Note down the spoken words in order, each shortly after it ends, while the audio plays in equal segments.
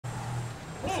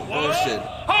Oh shit.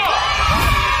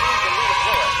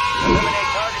 Eliminate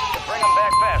targets to bring them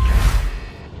back faster.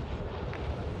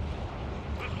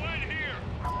 Let's land here.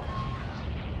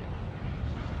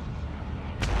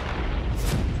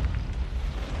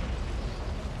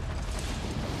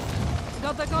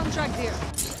 Got the contract here.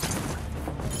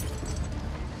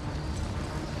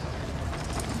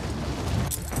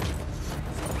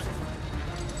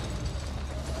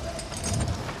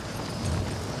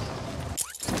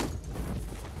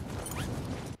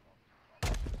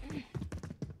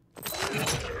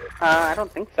 I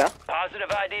don't think so.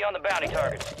 Positive ID on the bounty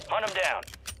targets. Hunt them down.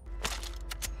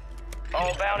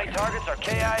 All bounty targets are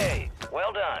KIA.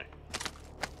 Well done.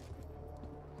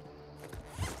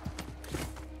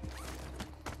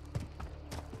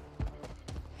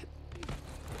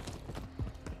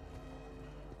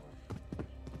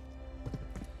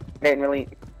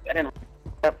 I didn't.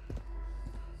 Yep.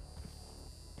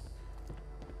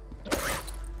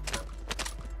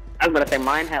 I was gonna say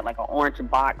mine had like an orange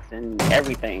box and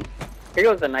everything. Here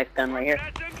goes a nice gun right here.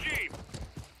 SMG.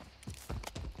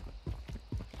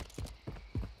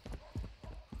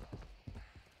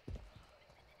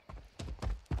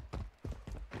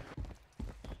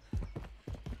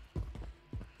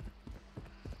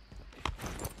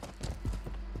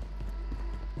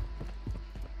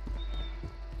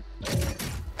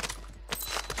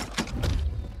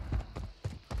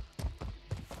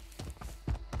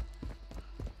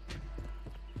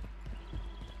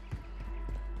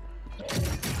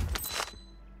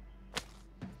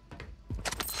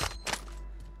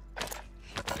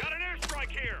 Got an airstrike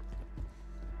here.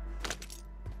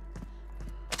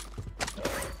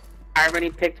 I already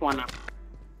picked one up.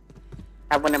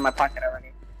 I have one in my pocket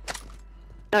already.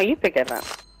 No, you pick it up.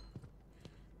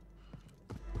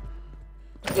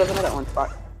 There's another one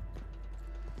spot.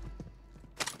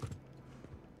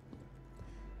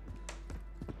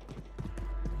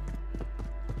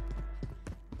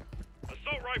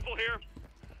 Assault rifle here.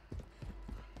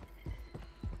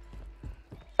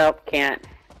 Nope, can't.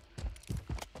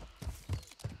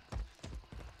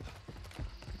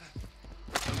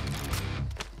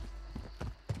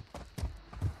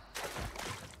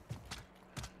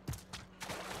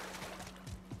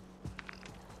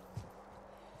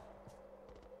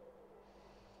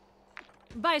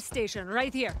 Buy station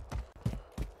right here.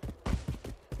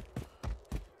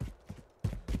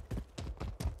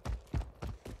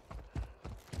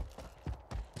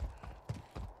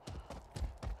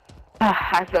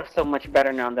 I feel so much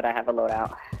better now that I have a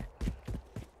loadout.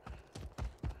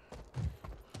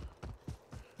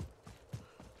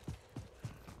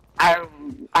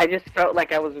 I just felt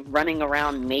like I was running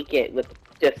around naked with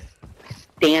just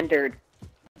standard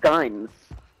guns.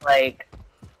 Like,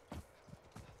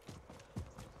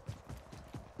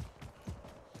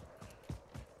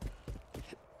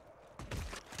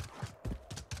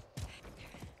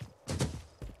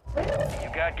 You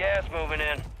got gas moving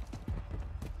in.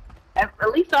 at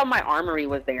least all my armory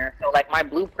was there, so like my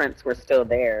blueprints were still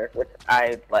there, which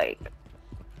I like.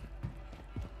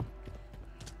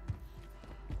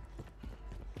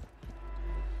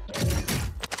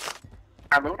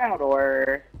 Our loadout,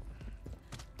 or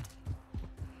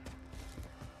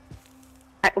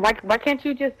why can't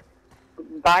you just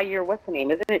buy your what's the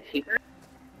name? Isn't it cheaper?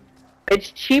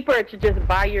 It's cheaper to just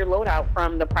buy your loadout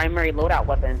from the primary loadout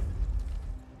weapon.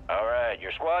 All right,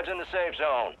 your squad's in the safe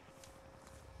zone.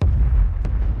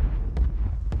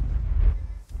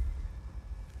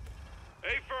 A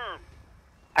firm.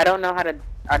 I don't know how to.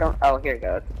 Oh, here it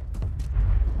goes.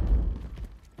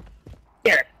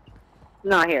 Here.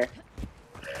 No, here.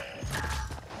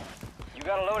 You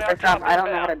got a loadout. First off, I don't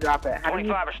know how to drop it. How do you...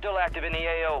 25 are still active in the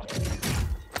AO.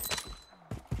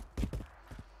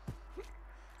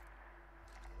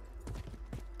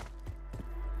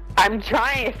 I'm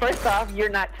trying. First off, you're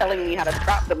not telling me how to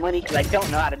drop the money because I don't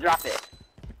know how to drop it.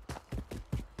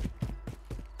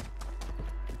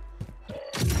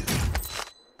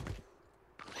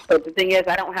 But the thing is,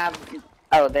 I don't have...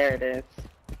 Oh, there it is.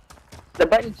 The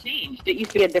button changed. It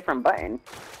used to be a different button.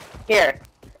 Here.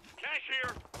 Cash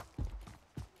here.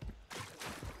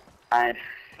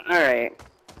 Alright.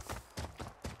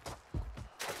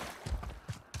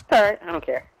 Alright, I don't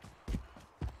care.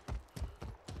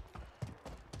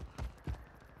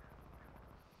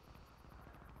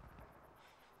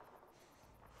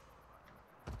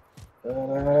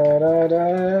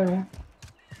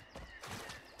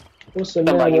 What's the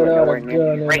man without a gun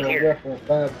and right a here. weapon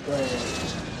 5 grand?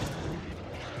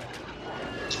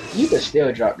 You could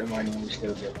still drop the money and you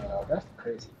still get one out. That's the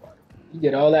crazy part. You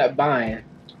did all that buying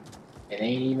and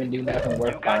ain't even do nothing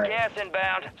worth You got buying. gas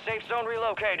inbound. Safe zone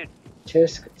relocated.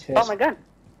 Tisk, tisk. Oh my god.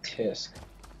 Tisk.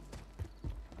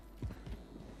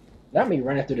 Not me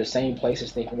running through the same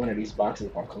places thinking one of these boxes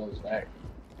is gonna close back.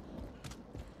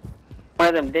 One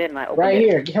of them did, and I opened Right it.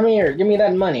 here, come here, give me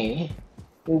that money.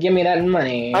 Give me that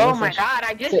money. Oh my god,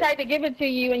 I just tried to give it to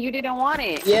you and you didn't want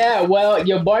it. Yeah, well,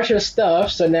 you bought your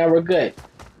stuff, so now we're good.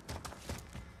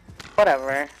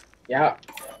 Whatever. Yeah.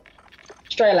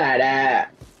 Straight like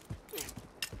that.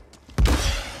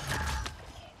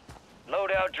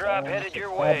 Loadout drop headed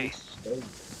your way.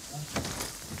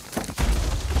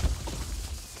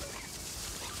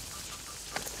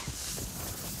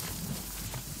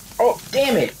 Oh,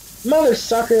 damn it! Mother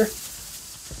sucker!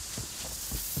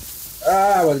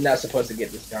 I was not supposed to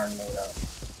get this darn loadout.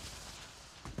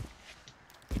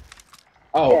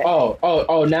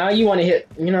 Oh, now you want to hit...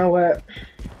 You know what?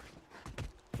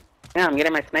 Yeah, I'm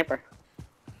getting my sniper.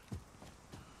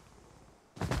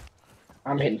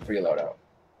 I'm hitting free loadout.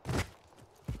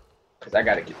 Because I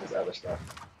gotta get this other stuff.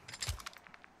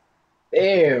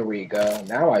 There we go.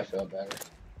 Now I feel better.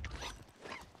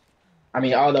 I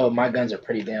mean, although my guns are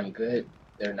pretty damn good,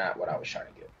 they're not what I was trying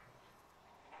to get.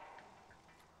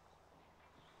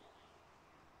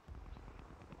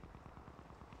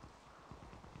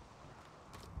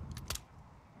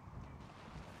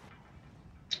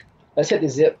 Let's hit the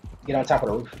zip. Get on top of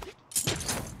the roof.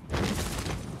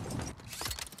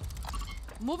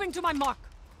 Moving to my mark.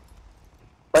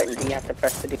 Button do you have to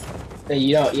press to do? Hey,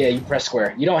 you don't. Yeah, you press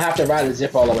square. You don't have to ride the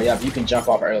zip all the way up. You can jump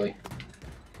off early.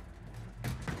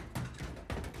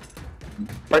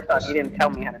 First off, you didn't tell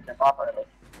me how to jump off early.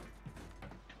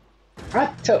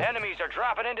 Enemies are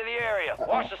dropping into the area.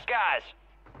 Watch the skies.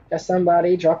 Got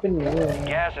somebody dropping in.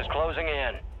 Gas is closing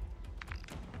in.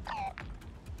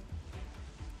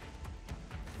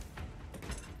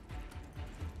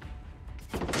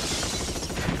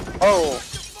 Oh!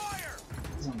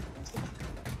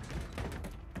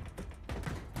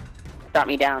 Shot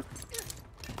me down.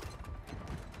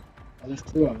 Oh, there's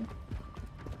two of them.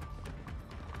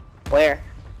 Where?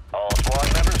 All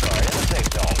squad members are in the safe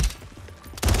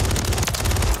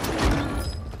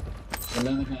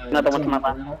zone. Another one to my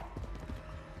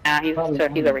left. He's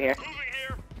over here.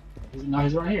 Moving here.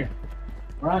 He's right here.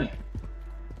 Right.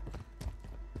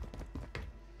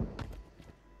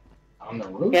 On the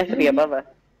roof? He has to be above us.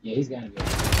 Yeah, he's gotta be.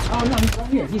 Oh no, he's right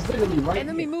here. He's literally right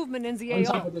Enemy here. movement in the On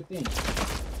top AO. of the thing.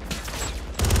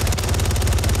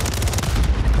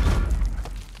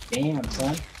 Damn,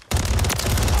 son.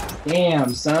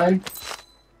 Damn, son.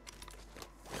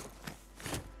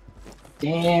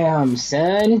 Damn,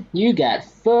 son. You got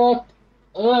fucked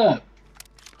up.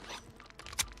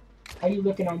 How you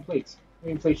looking on plates? How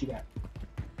many plates you got?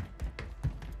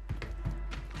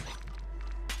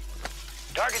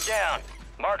 Target down.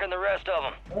 Marking the rest of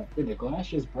them. Oh, did the glass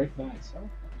just break by itself?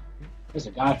 There's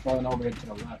a guy falling over to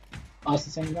the left. Oh, it's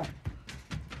the same guy.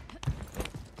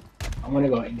 I'm gonna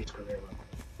go end his career real quick.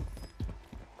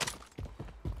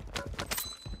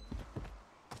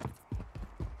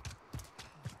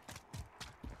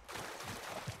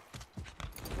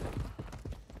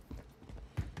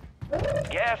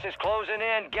 Gas is closing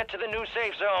in. Get to the new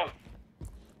safe zone.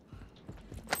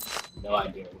 No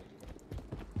idea.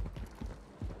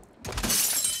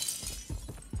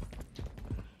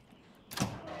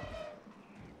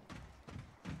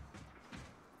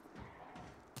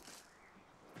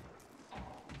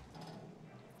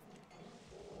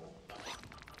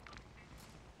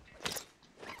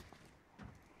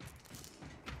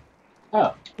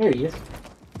 Oh, there he is.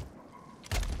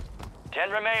 10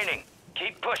 remaining.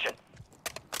 Keep pushing.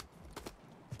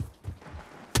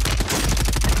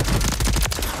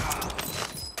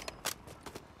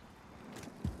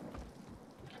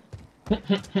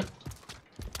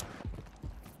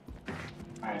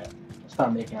 Alright, let's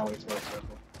start making our way to a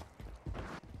circle.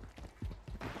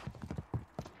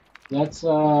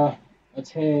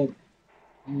 Let's head.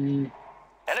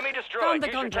 Enemy destroyed. Found the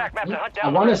Use your contract. attack map to hunt I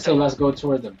down want the to rest say of them. let's go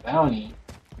toward the bounty.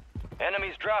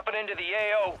 Enemies dropping into the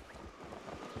AO.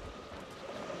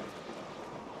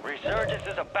 Resurgence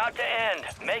is about to end.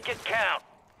 Make it count.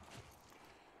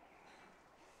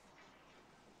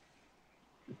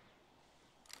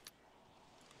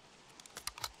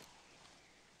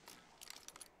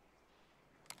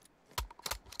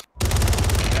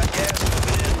 Got gas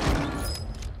moving in.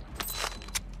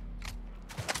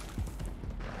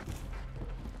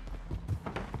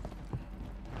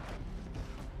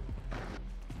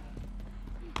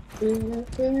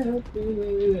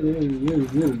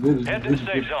 Head to the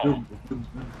safe zone.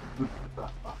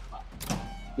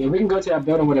 Yeah, we can go to that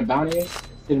building where the bounty is.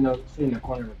 Sit in the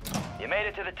corner of the building. You made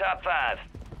it to the top 5.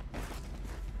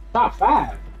 Top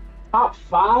 5? Top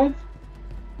 5?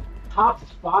 Top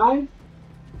 5?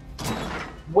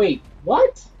 Wait,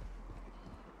 what?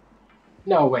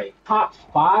 No way. Top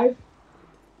 5?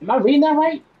 Am I reading that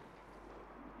right?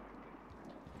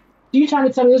 Are you trying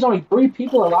to tell me there's only 3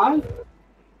 people alive?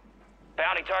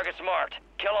 Bounty targets marked.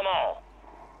 Kill them all.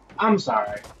 I'm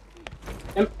sorry.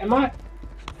 Am I...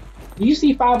 Do you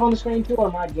see 5 on the screen too, or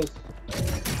am I just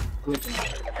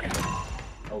glitching?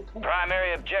 Okay.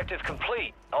 Primary objective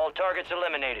complete. All targets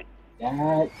eliminated.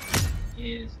 That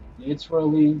is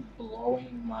literally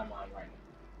blowing my mind right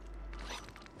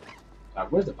now.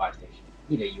 Where's the buy station?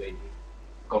 We need a UAV.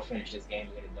 Go finish this game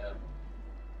and get it done.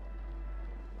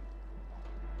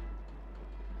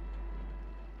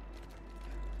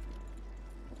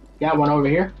 Got one over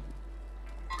here.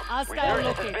 Hostile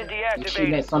Resurgence has been located. He's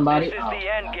shooting at deactivated. somebody. This is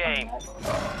the end game.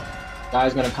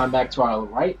 Guy's gonna come back to our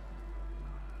right.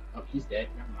 Oh, he's dead.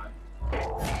 Never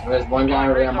mind. There's one guy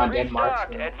over there on my dead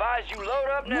mark. So Advise you load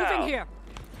up now. Moving here.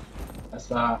 let's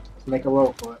make a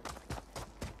roll for it.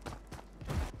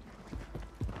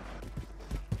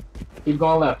 Keep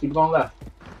going left. Keep going left.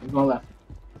 Keep going left.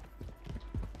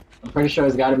 I'm pretty sure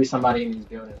there's got to be somebody in these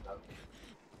buildings though.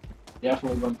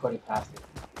 Definitely wouldn't put it past it.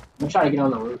 I'm gonna try to get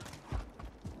on the roof.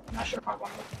 I'm not sure if I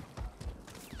want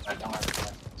to. I don't have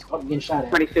to. Oh, I'm getting shot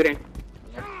at. Somebody shooting.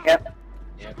 Yep.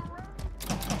 Yep.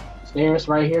 Stairs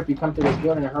right here. If you come through this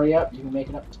building and hurry up, you can make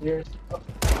it up the stairs. Oh,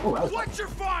 that was... Watch your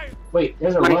fire! Wait,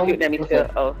 there's a Somebody room. shooting at me with too.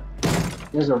 a- Oh.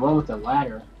 There's a room with a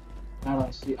ladder. I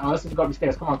don't see. Oh, let's just go up the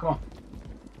stairs. Come on, come on.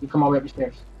 You come all the way up the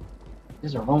stairs.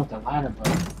 There's a room with a ladder,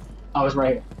 bro. Oh, it's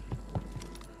right here.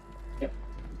 Yep.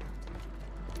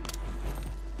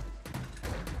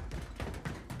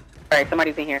 Alright,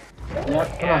 somebody's in here. Yep. Come on.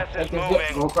 Gas is Take the moving.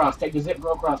 zip. Go across. Take the zip.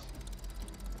 Go across.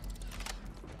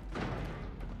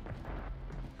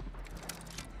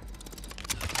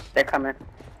 They're coming.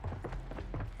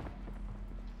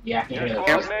 Yeah, I can Your hear squad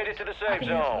those. made it to the I safe can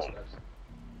hear those zone. footsteps.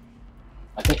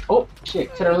 I think. Oh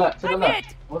shit! To the left. To the I'm left.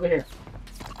 hit. Over here.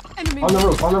 Enemy. On the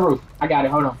roof. On the roof. I got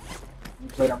it. Hold on. Let me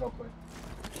play that real quick.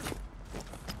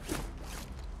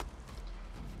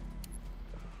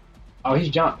 Oh, he's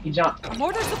jumped. He jumped.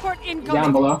 Mortar support He's incoming.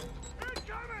 down below.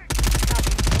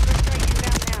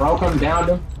 Broke him, downed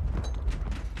him.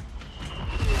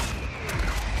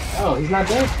 Oh, he's not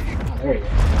dead? Oh, there he is.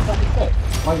 What the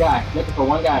fuck? One guy. Looking for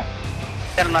one guy.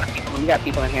 Got a lot of people. We got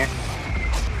people in here.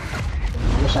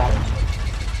 Wish I had him.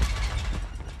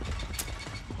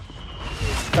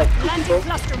 Like, Planting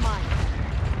cluster mine.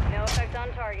 No effect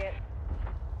on target.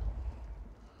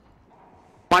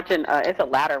 watching, it's a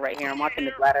ladder right here. I'm watching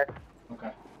this ladder.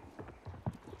 Okay.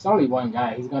 It's only one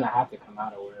guy. He's gonna have to come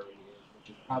out of wherever he is, which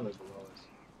is probably below us.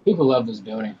 People love this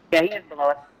building. Yeah, he is below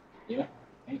us. Yeah.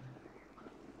 Hey.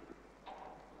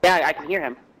 Yeah, I can hear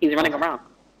him. He's running around.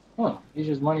 Oh, he's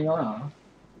just running around, huh?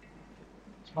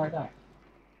 Smart guy.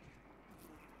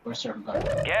 Where's Surf Gun?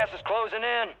 Gas is closing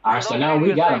in. Alright, so now we Relocating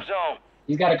the got him. safe zone.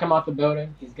 He's gotta come out the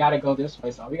building. He's gotta go this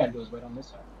way, so all we gotta do is wait on this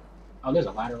side. Oh, there's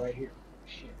a ladder right here.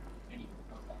 Shit. I need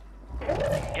to go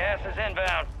back. Gas is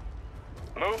inbound.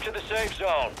 Move to the safe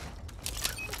zone.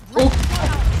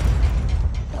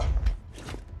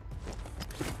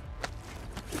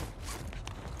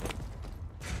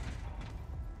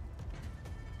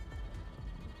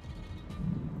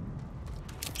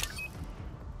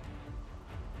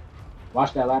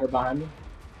 Watch that ladder behind me.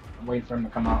 I'm waiting for him to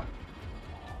come out.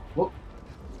 Whoop.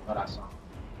 Thought I saw him.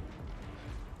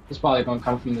 He's probably gonna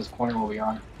come from this corner where we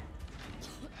are.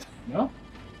 No?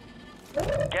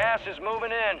 Gas is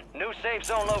moving in. New safe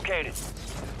zone located.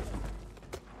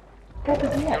 What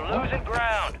is he at? You're losing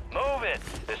ground. Move it.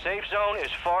 The safe zone is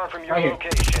far from your Right here.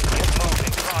 location. Get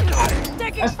moving. Pronto.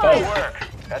 Taking Let's Good go. fire. work.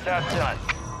 That's how it's done.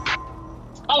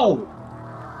 Oh!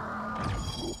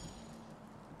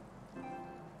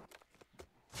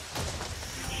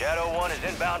 Shadow 1 is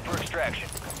inbound for extraction.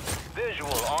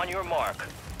 Visual on your mark.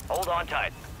 Hold on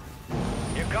tight.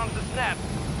 Here comes the snap.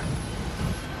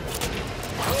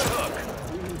 Good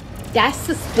hook. That's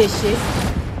suspicious.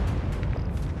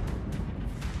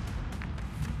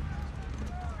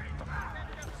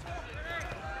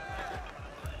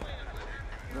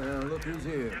 Well, look who's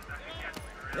here.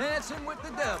 Dancing with the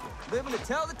devil, living to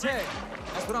tell the tale.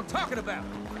 That's what I'm talking about.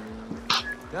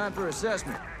 Time for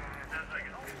assessment.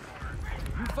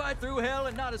 You fight through hell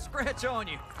and not a scratch on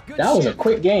you. Good That was a shit.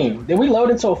 quick game. Did we load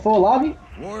into a full lobby?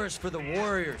 Wars for the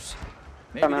warriors.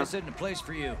 Maybe this isn't a place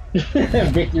for you.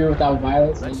 Victory without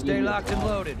violence. Let's stay locked and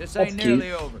loaded. This That's ain't cute.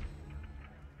 nearly over.